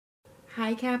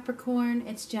Hi Capricorn,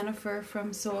 it's Jennifer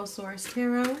from Soul Source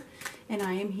Tarot, and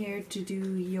I am here to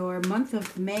do your month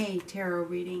of May tarot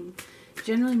reading.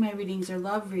 Generally my readings are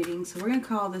love readings, so we're going to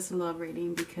call this a love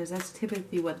reading because that's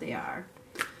typically what they are.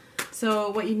 So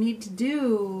what you need to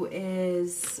do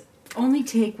is only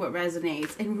take what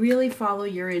resonates and really follow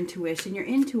your intuition. Your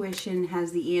intuition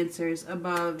has the answers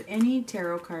above any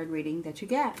tarot card reading that you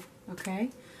get, okay?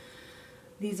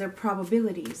 These are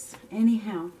probabilities.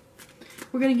 Anyhow,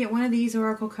 we're going to get one of these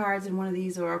oracle cards and one of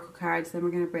these oracle cards, then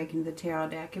we're going to break into the tarot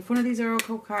deck. If one of these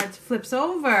oracle cards flips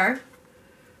over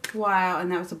while,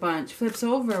 and that was a bunch, flips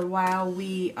over while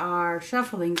we are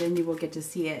shuffling, then you will get to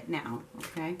see it now,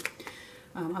 okay?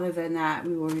 Other than that,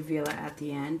 we will reveal it at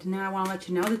the end. Now I want to let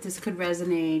you know that this could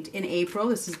resonate in April.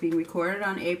 This is being recorded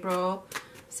on April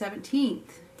 17th,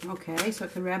 okay? So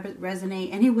it could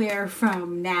resonate anywhere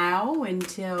from now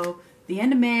until the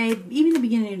end of May, even the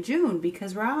beginning of June,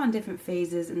 because we're all on different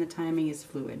phases and the timing is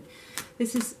fluid.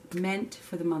 This is meant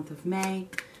for the month of May,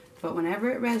 but whenever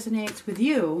it resonates with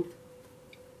you,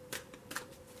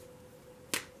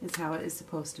 it's how it is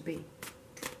supposed to be.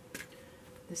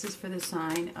 This is for the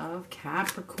sign of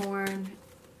Capricorn,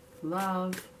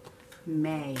 love,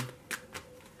 May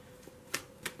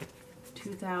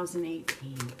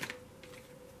 2018.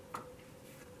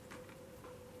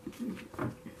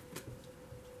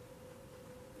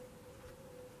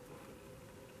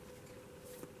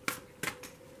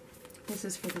 This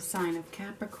is for the sign of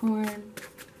Capricorn.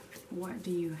 What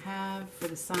do you have for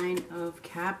the sign of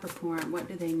Capricorn? What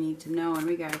do they need to know in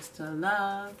regards to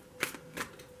love?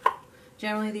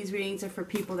 Generally, these readings are for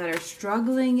people that are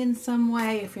struggling in some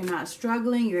way. If you're not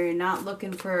struggling, you're not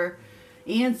looking for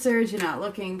answers, you're not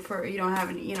looking for, you don't have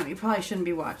any, you probably shouldn't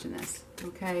be watching this.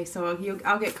 Okay, so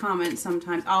I'll get comments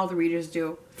sometimes. All the readers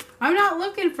do. I'm not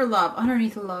looking for love.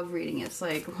 Underneath a love reading, it's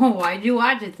like, oh, why'd you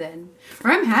watch it then? Or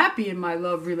I'm happy in my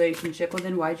love relationship. Well,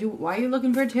 then why are you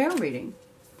looking for a tarot reading?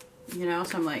 So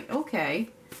I'm like, okay,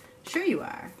 sure you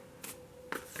are.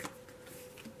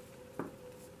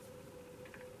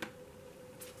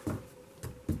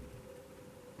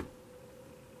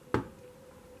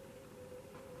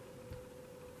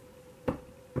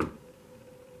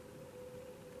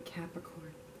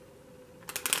 Capricorn.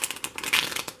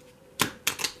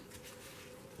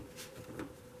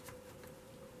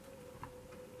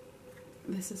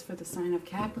 This is for the sign of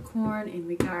Capricorn in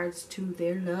regards to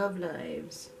their love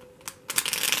lives.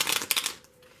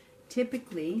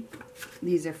 Typically,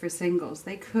 these are for singles.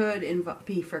 They could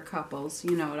be for couples.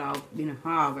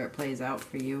 However it plays out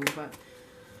for you, but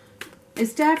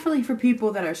it's definitely for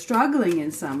people that are struggling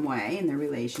in some way in their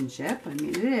relationship. I mean,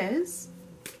 it is.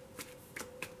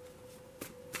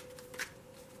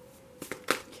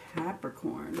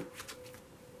 Capricorn.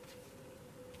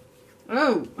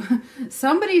 Oh,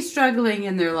 somebody's struggling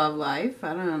in their love life.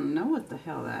 I don't know what the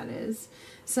hell that is.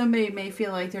 Somebody may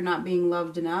feel like they're not being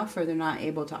loved enough or they're not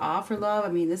able to offer love. I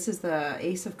mean, this is the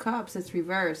Ace of Cups. It's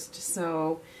reversed.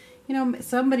 So,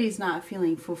 somebody's not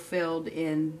feeling fulfilled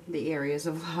in the areas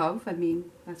of love. I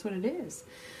mean, that's what it is.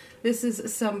 This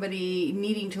is somebody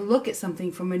needing to look at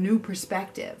something from a new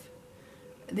perspective.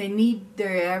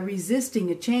 They're resisting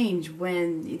a change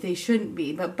when they shouldn't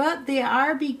be, but they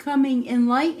are becoming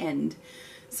enlightened.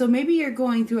 So maybe you're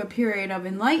going through a period of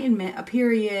enlightenment, a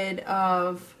period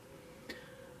of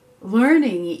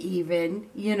learning even,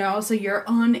 so you're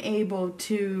unable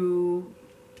to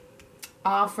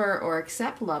offer or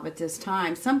accept love at this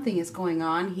time. Something is going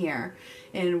on here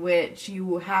in which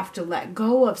you have to let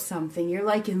go of something. You're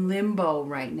like in limbo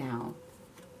right now.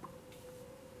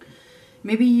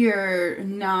 Maybe you're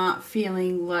not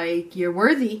feeling like you're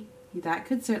worthy. That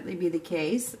could certainly be the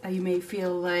case. You may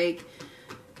feel like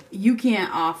you can't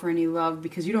offer any love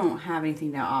because you don't have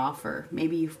anything to offer.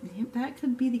 Maybe that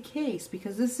could be the case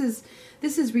because this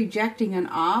is rejecting an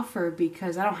offer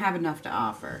because I don't have enough to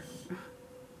offer.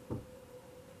 I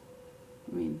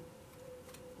mean,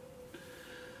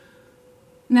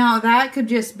 now that could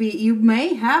just be you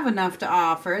may have enough to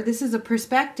offer. This is a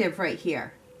perspective right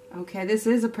here. Okay, this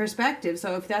is a perspective.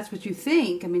 So if that's what you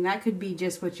think, I mean, that could be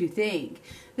just what you think.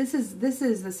 This is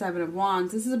the Seven of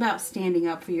Wands. This is about standing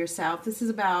up for yourself. This is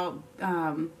about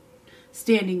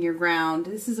standing your ground.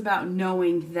 This is about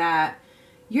knowing that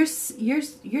you're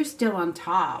still on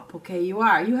top. Okay, you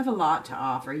are. You have a lot to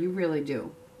offer. You really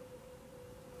do.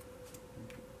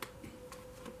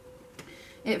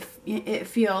 It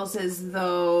feels as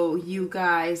though you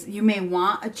may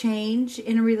want a change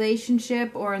in a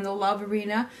relationship or in the love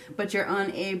arena, but you're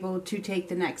unable to take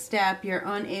the next step. You're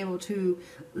unable to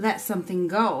let something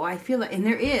go. I feel like, and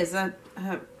there is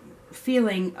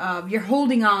feeling of you're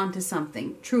holding on to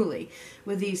something, truly,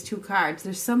 with these two cards.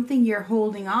 There's something you're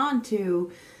holding on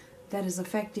to that is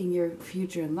affecting your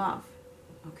future in love.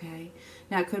 Okay?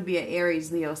 Now, it could be an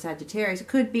Aries, Leo, Sagittarius. It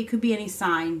could be any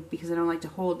sign, because I don't like to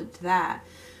hold it to that.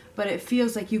 But it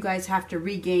feels like you guys have to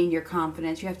regain your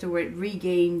confidence. You have to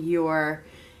regain your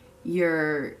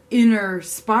inner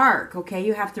spark, okay?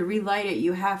 You have to relight it.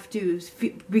 You have to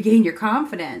regain your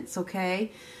confidence,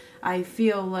 okay? I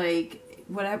feel like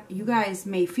whatever you guys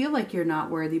may feel like you're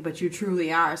not worthy, but you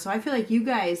truly are. So I feel like you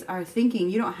guys are thinking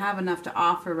you don't have enough to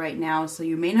offer right now, so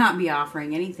you may not be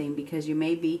offering anything because you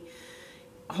may be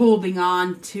holding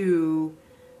on to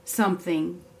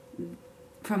something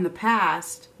from the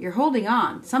past. You're holding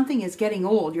on. Something is getting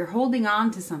old. You're holding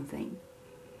on to something.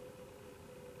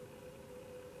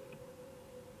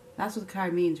 That's what the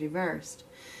card means, reversed.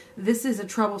 This is a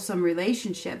troublesome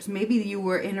relationship. Maybe you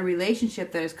were in a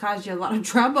relationship that has caused you a lot of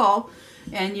trouble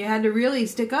and you had to really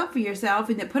stick up for yourself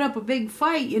and put up a big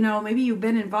fight. You know, maybe you've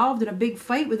been involved in a big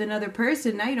fight with another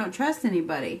person. Now you don't trust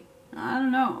anybody. I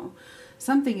don't know.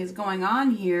 Something is going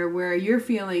on here where you're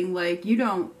feeling like you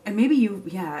don't, and maybe you,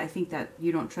 yeah, I think that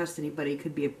you don't trust anybody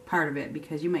could be a part of it,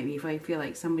 because you might be, if I feel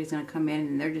like somebody's going to come in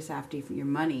and they're just after your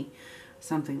money,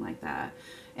 something like that.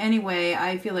 Anyway,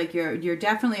 I feel like you're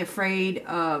definitely afraid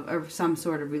of some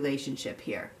sort of relationship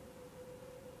here.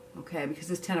 Okay, because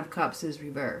this Ten of Cups is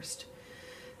reversed.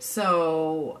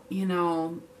 So, you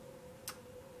know,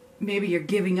 maybe you're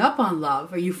giving up on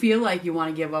love, or you feel like you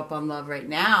want to give up on love right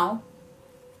now.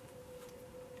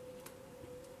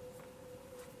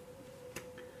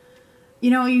 You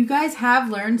know, you guys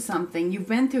have learned something. You've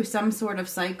been through some sort of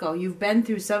cycle. You've been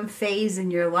through some phase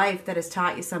in your life that has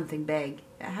taught you something big.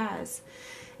 It has.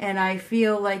 And I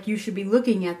feel like you should be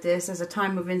looking at this as a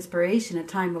time of inspiration, a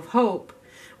time of hope.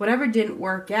 Whatever didn't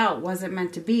work out wasn't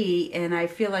meant to be. And I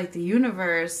feel like the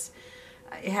universe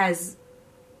has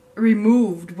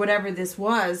removed whatever this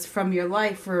was from your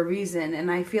life for a reason.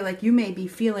 And I feel like you may be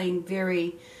feeling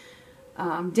very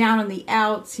down on the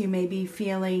outs. You may be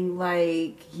feeling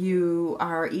like you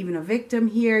are even a victim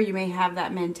here. You may have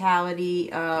that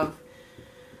mentality of,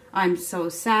 I'm so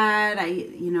sad.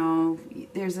 You know,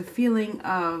 there's a feeling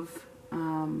of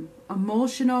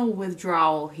emotional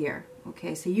withdrawal here.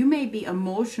 Okay, so you may be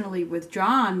emotionally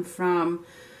withdrawn from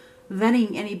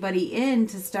letting anybody in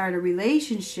to start a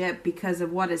relationship because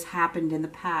of what has happened in the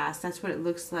past. That's what it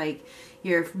looks like.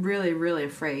 You're really, really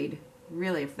afraid.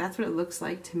 Really, that's what it looks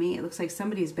like to me. It looks like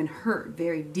somebody's been hurt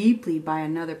very deeply by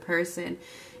another person.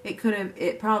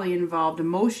 It probably involved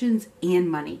emotions and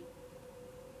money.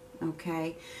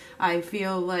 Okay? I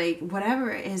feel like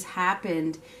whatever has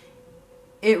happened,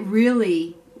 it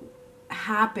really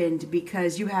happened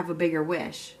because you have a bigger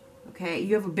wish. Okay?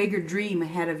 You have a bigger dream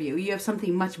ahead of you. You have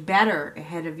something much better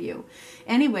ahead of you.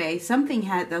 Anyway,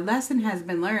 the lesson has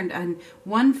been learned, and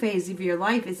one phase of your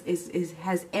life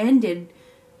has ended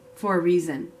for a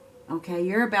reason. Okay,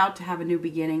 you're about to have a new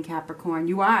beginning, Capricorn.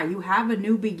 You have a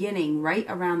new beginning right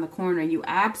around the corner. You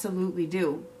absolutely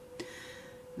do.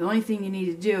 The only thing you need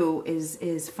to do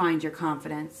is find your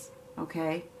confidence,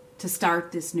 okay, to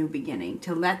start this new beginning,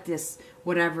 to let this,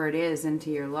 whatever it is, into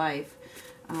your life.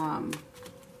 Yeah,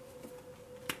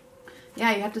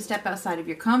 you have to step outside of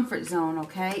your comfort zone,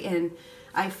 okay? And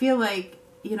I feel like,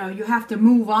 you know, you have to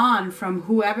move on from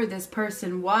whoever this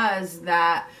person was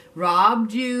that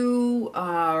robbed you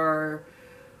or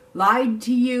lied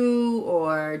to you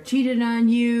or cheated on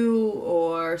you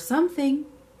or something,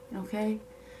 okay?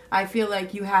 I feel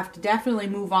like you have to definitely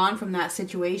move on from that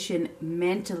situation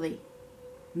mentally.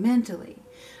 Mentally.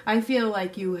 I feel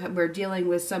like you were dealing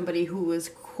with somebody who was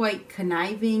quite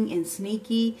conniving and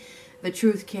sneaky. The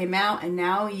truth came out, and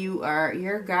now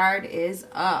your guard is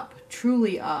up,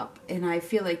 truly up. And I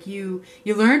feel like you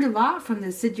learned a lot from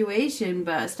this situation,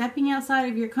 but stepping outside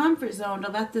of your comfort zone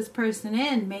to let this person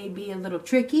in may be a little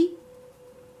tricky,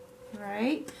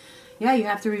 right? Yeah, you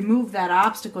have to remove that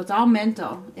obstacle. It's all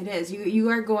mental. It is.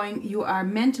 You are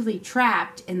mentally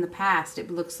trapped in the past, it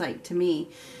looks like to me.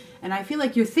 And I feel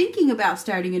like you're thinking about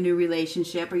starting a new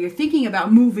relationship, or you're thinking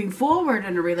about moving forward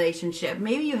in a relationship.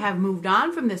 Maybe you have moved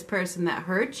on from this person that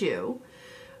hurt you,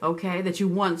 okay, that you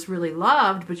once really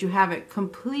loved, but you haven't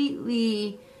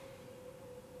completely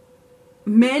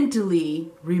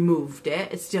mentally removed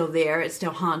it. It's still there. It's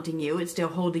still haunting you. It's still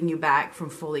holding you back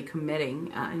from fully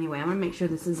committing. Anyway, I'm going to make sure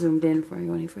this is zoomed in before I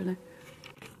go any further.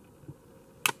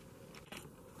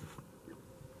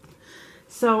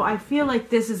 So I feel like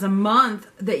this is a month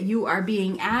that you are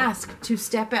being asked to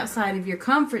step outside of your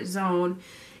comfort zone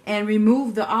and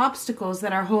remove the obstacles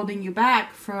that are holding you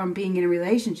back from being in a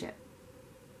relationship.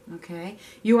 Okay?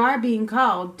 You are being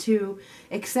called to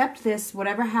accept this,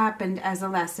 whatever happened, as a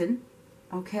lesson.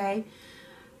 Okay?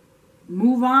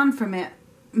 Move on from it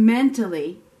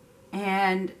mentally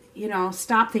and,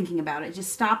 stop thinking about it.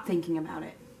 Just stop thinking about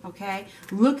it. Okay?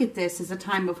 Look at this as a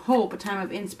time of hope, a time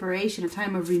of inspiration, a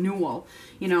time of renewal.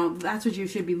 That's what you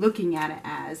should be looking at it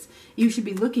as. You should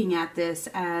be looking at this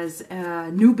as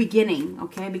a new beginning,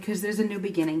 okay? Because there's a new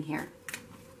beginning here.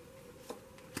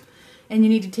 And you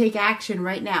need to take action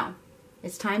right now.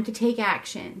 It's time to take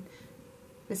action.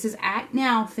 This is act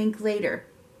now, think later.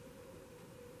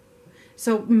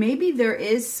 So maybe there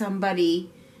is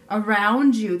somebody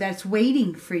around you that's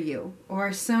waiting for you,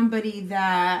 or somebody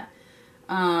that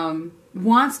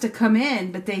wants to come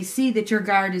in, but they see that your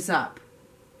guard is up.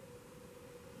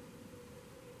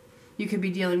 You could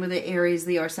be dealing with the Aries,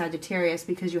 Leo, or Sagittarius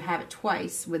because you have it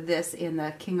twice with this and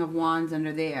the King of Wands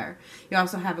under there. You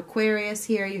also have Aquarius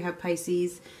here. You have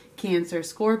Pisces, Cancer,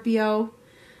 Scorpio.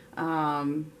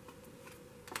 You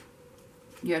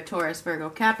have Taurus, Virgo,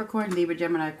 Capricorn, Libra,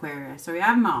 Gemini, Aquarius. So you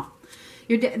have them all.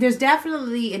 There's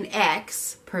definitely an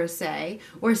ex, per se,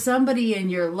 or somebody in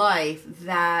your life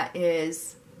that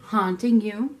is haunting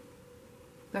you.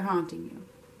 They're haunting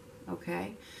you.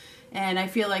 Okay? And I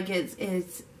feel like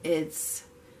it's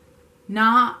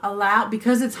not allowed,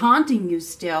 because it's haunting you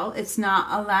still, it's not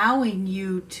allowing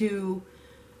you to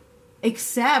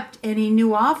accept any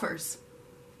new offers.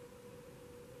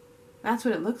 That's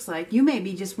what it looks like. You may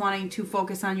be just wanting to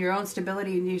focus on your own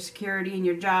stability and your security and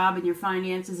your job and your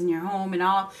finances and your home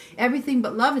and everything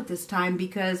but love at this time,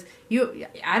 because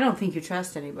I don't think you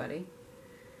trust anybody.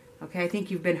 Okay, I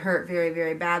think you've been hurt very,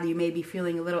 very badly. You may be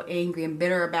feeling a little angry and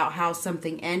bitter about how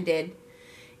something ended.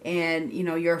 And,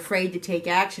 you're afraid to take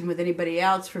action with anybody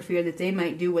else for fear that they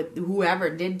might do what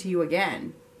whoever did to you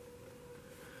again.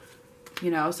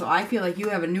 So I feel like you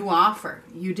have a new offer.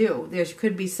 You do. There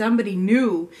could be somebody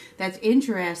new that's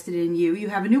interested in you. You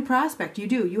have a new prospect. You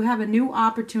do. You have a new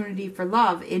opportunity for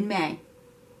love in May.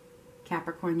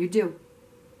 Capricorn, you do.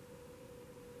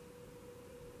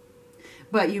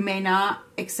 But you may not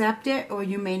accept it, or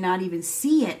you may not even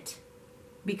see it,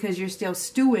 because you're still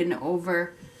stewing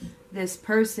over this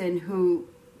person who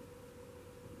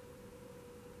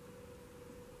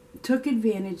took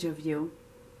advantage of you.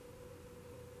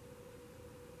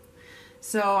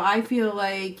 So I feel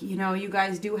like, you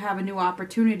guys do have a new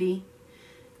opportunity,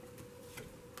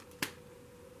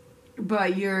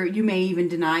 but you may even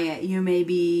deny it. You may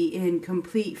be in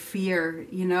complete fear,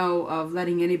 of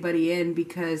letting anybody in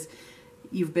because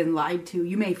you've been lied to.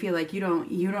 You may feel like you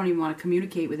don't even want to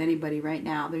communicate with anybody right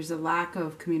now. There's a lack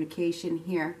of communication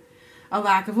here, a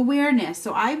lack of awareness.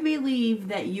 So I believe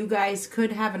that you guys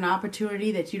could have an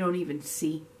opportunity that you don't even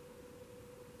see.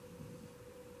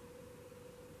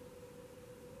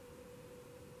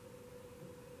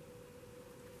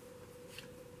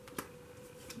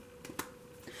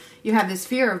 You have this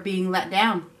fear of being let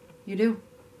down. You do.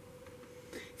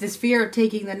 This fear of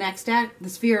taking the next act.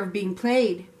 This fear of being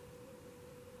played.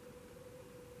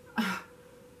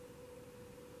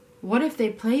 What if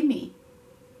they play me?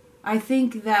 I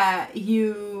think that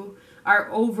you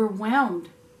are overwhelmed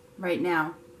right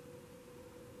now.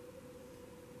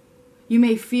 You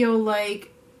may feel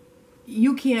like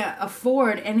you can't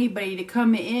afford anybody to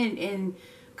come in and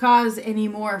cause any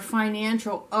more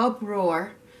financial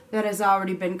uproar that has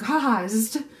already been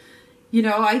caused.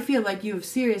 I feel like you have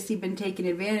seriously been taken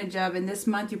advantage of, and this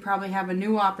month you probably have a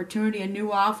new opportunity, a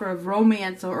new offer of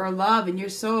romance or love, and you're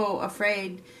so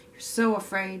afraid. You're so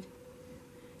afraid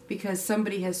because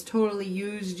somebody has totally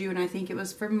used you, and I think it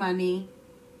was for money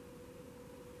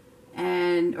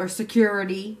or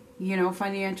security,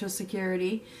 financial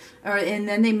security. And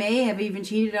then they may have even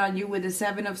cheated on you with the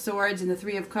 7 of Swords and the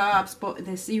 3 of Cups. But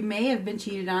you may have been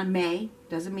cheated on.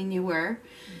 Doesn't mean you were.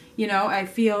 I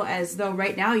feel as though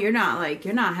right now you're not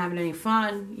having any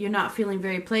fun. You're not feeling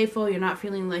very playful. You're not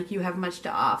feeling like you have much to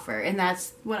offer. And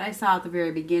that's what I saw at the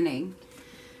very beginning.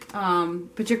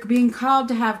 But you're being called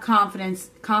to have confidence.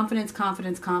 Confidence. And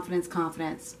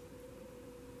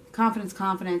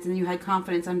then you had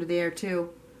confidence under there too.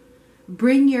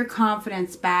 Bring your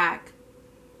confidence back.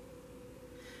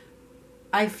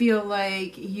 I feel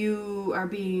like you are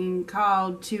being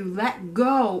called to let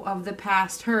go of the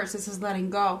past hurts. This is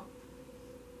letting go.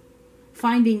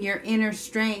 Finding your inner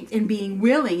strength and being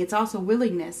willing. It's also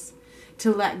willingness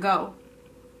to let go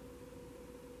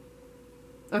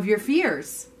of your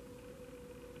fears.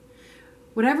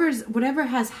 Whatever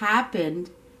has happened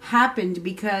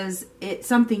because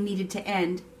something needed to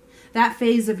end. That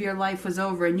phase of your life was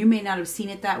over, and you may not have seen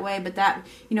it that way, but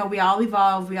we all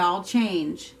evolve, we all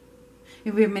change.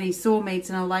 And we have many soulmates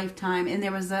in a lifetime, and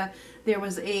there was a there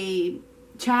was a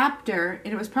chapter,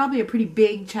 and it was probably a pretty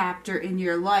big chapter in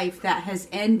your life that has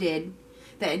ended,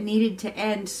 that needed to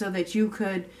end so that you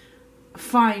could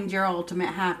find your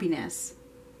ultimate happiness.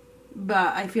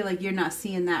 But I feel like you're not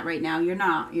seeing that right now. You're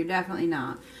not. You're definitely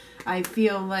not. I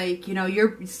feel like, you know,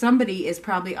 somebody is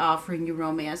probably offering you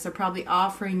romance. They're probably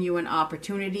offering you an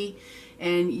opportunity,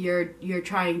 and you're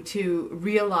trying to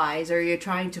realize, or you're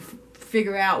trying to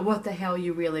figure out what the hell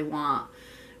you really want.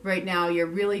 Right now, you're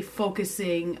really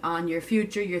focusing on your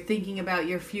future. You're thinking about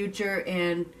your future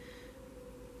and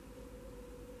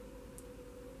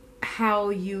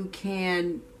how you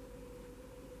can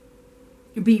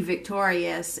be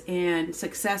victorious and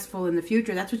successful in the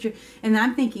future. That's what and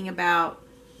I'm thinking about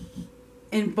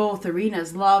in both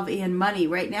arenas, love and money.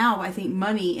 Right now, I think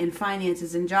money and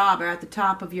finances and job are at the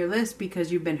top of your list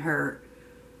because you've been hurt,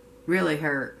 really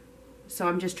hurt. So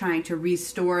I'm just trying to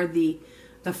restore the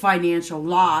financial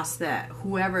loss that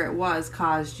whoever it was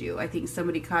caused you. I think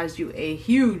somebody caused you a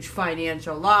huge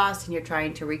financial loss, and you're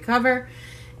trying to recover.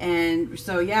 And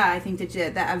so, yeah, I think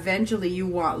that eventually you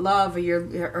want love, or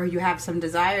you have some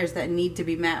desires that need to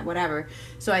be met, whatever.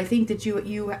 So I think that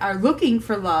you are looking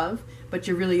for love, but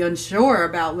you're really unsure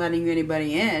about letting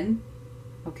anybody in.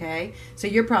 Okay, so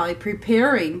you're probably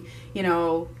preparing, you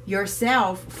know,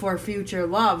 yourself for future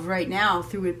love right now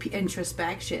through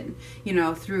introspection. You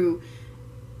know,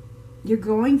 you're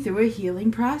going through a healing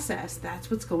process.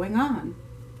 That's what's going on.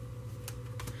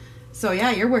 So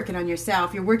yeah, you're working on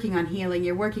yourself. You're working on healing.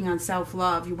 You're working on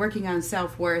self-love. You're working on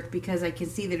self-worth, because I can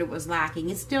see that it was lacking.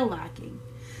 It's still lacking.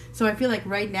 So I feel like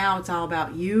right now it's all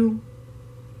about you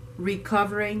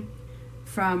recovering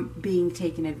from being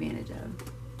taken advantage of.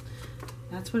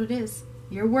 That's what it is.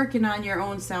 You're working on your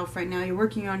own self right now. You're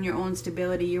working on your own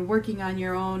stability. You're working on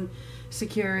your own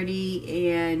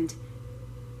security, and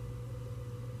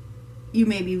you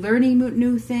may be learning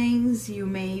new things. You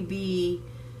may be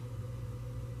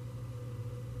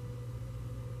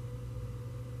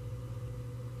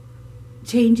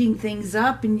changing things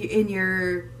up in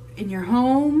your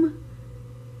home.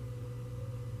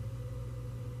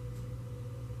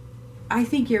 I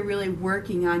think you're really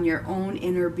working on your own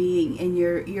inner being, and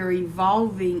you're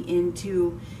evolving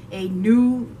into a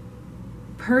new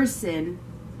person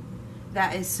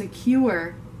that is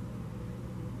secure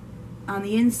on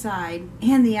the inside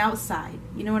and the outside.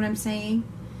 You know what I'm saying?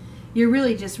 You're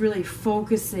really just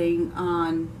focusing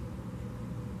on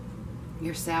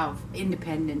yourself.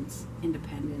 Independence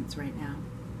right now.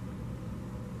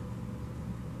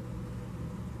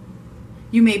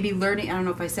 You may be learning, I don't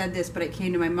know if I said this, but it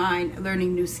came to my mind,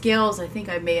 learning new skills. I think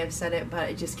I may have said it, but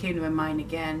it just came to my mind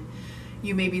again.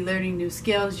 You may be learning new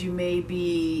skills. You may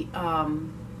be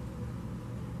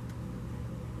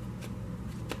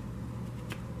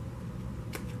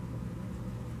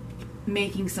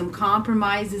making some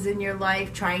compromises in your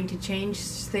life, trying to change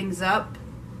things up.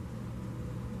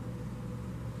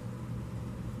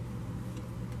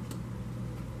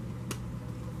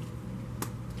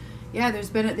 Yeah, there's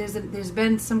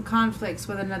been some conflicts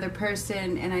with another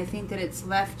person, and I think that it's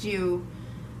left you,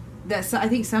 I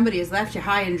think somebody has left you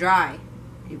high and dry,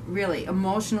 really,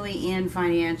 emotionally and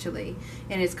financially,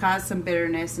 and it's caused some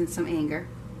bitterness and some anger.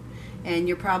 And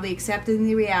you're probably accepting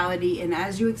the reality, and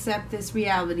as you accept this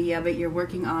reality of it, you're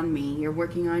working on me, you're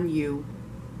working on you,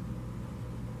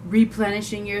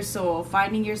 replenishing your soul,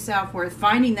 finding your self-worth,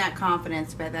 finding that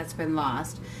confidence that's been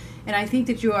lost. And I think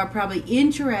that you are probably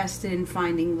interested in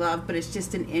finding love, but it's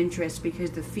just an interest because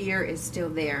the fear is still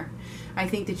there. I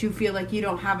think that you feel like you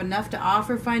don't have enough to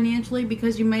offer financially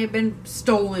because you may have been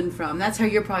stolen from. That's how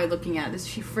you're probably looking at it. This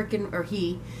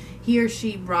he or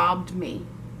she robbed me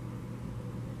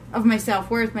of my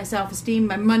self-worth, my self-esteem,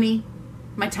 my money,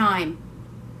 my time.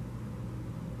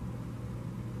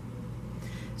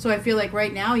 So I feel like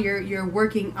right now you're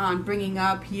working on bringing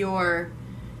up your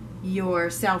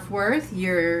self-worth,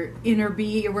 your inner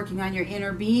being. You're working on your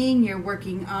inner being. You're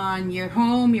working on your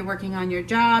home. You're working on your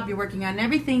job. You're working on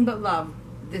everything but love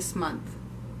this month.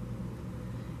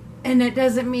 And it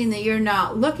doesn't mean that you're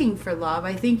not looking for love.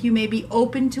 I think you may be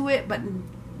open to it, but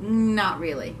not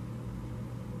really.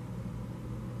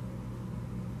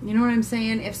 You know what I'm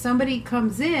saying? If somebody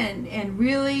comes in and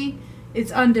really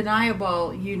it's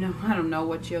undeniable, you know, I don't know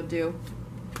what you'll do.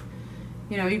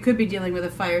 You know, you could be dealing with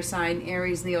a fire sign,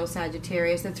 Aries, Leo,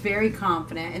 Sagittarius, that's very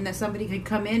confident, and that somebody could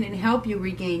come in and help you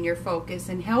regain your focus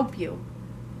and help you.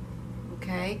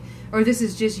 Okay? Or this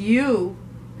is just you,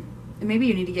 and maybe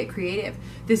you need to get creative.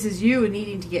 This is you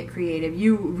needing to get creative,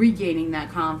 you regaining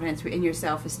that confidence in your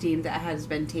self-esteem that has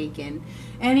been taken.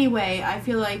 Anyway, I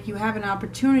feel like you have an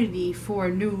opportunity for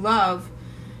new love,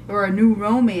 or a new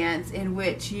romance in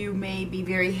which you may be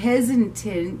very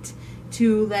hesitant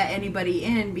to let anybody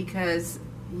in because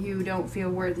you don't feel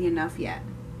worthy enough yet.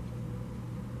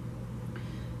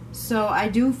 So I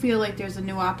do feel like there's a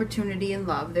new opportunity in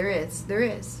love. There is.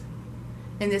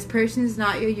 And this person is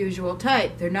not your usual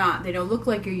type. They're not. They don't look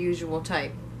like your usual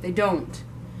type. They don't.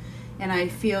 And I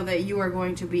feel that you are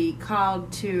going to be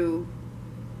called to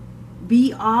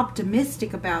be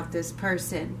optimistic about this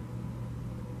person.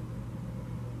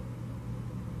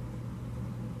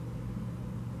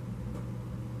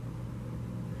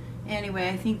 Anyway,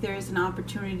 I think there is an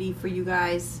opportunity for you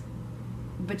guys,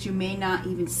 but you may not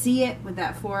even see it with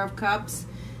that Four of Cups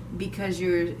because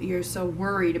you're so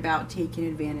worried about taking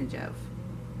advantage of.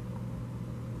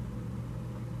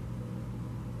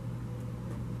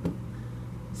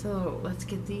 So let's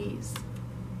get these.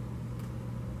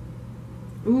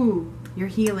 Ooh, you're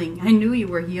healing. I knew you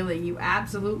were healing. You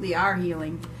absolutely are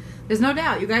healing. There's no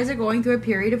doubt. You guys are going through a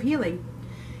period of healing.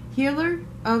 Healer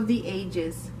of the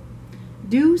ages.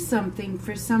 Do something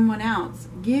for someone else.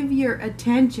 Give your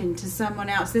attention to someone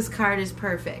else. This card is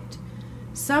perfect.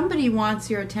 Somebody wants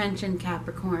your attention,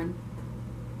 Capricorn.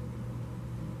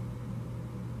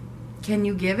 Can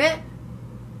you give it?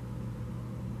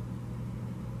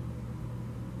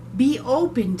 Be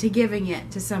open to giving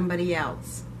it to somebody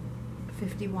else.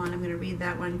 51. I'm going to read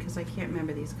that one because I can't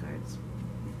remember these cards.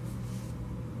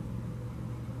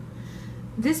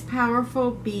 This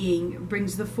powerful being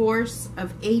brings the force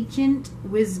of ancient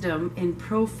wisdom and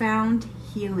profound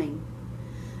healing.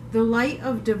 The light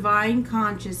of divine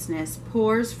consciousness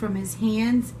pours from his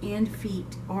hands and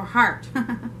feet, or heart.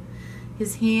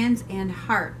 His hands and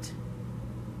heart.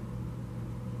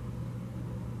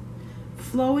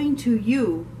 Flowing to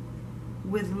you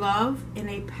with love and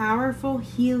a powerful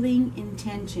healing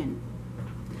intention.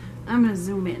 I'm going to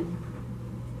zoom in.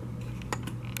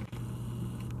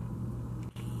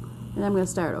 And I'm going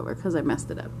to start over because I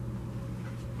messed it up.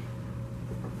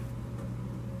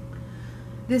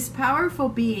 This powerful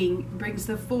being brings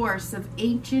the force of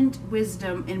ancient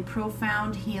wisdom and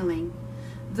profound healing.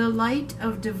 The light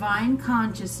of divine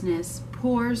consciousness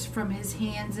pours from his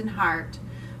hands and heart,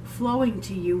 flowing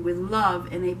to you with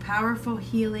love and a powerful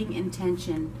healing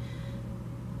intention.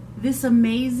 This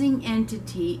amazing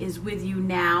entity is with you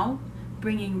now,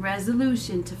 bringing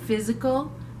resolution to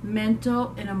physical,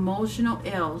 mental, and emotional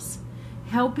ills,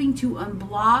 helping to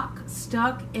unblock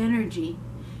stuck energy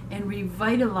and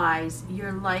revitalize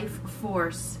your life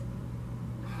force.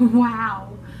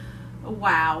 Wow.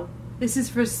 Wow. This is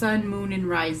for Sun, Moon, and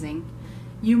Rising.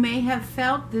 You may have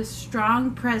felt this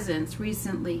strong presence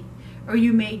recently, or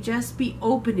you may just be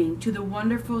opening to the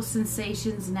wonderful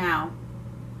sensations now.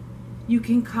 You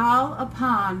can call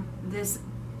upon this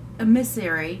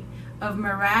emissary of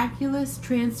miraculous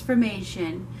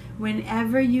transformation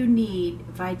whenever you need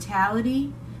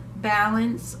vitality,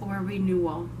 balance, or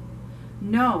renewal.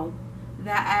 Know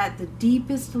that at the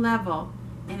deepest level,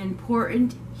 an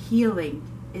important healing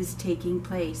is taking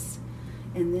place.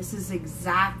 And this is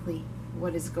exactly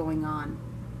what is going on.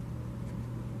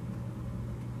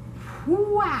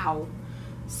 Wow.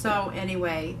 So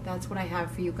anyway, that's what I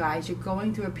have for you guys. You're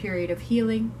going through a period of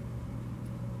healing,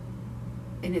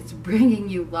 and it's bringing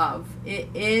you love. It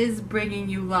is bringing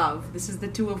you love. This is the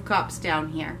Two of Cups down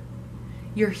here.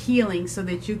 You're healing so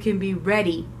that you can be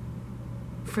ready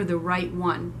for the right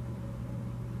one.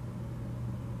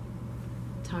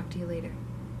 Talk to you later.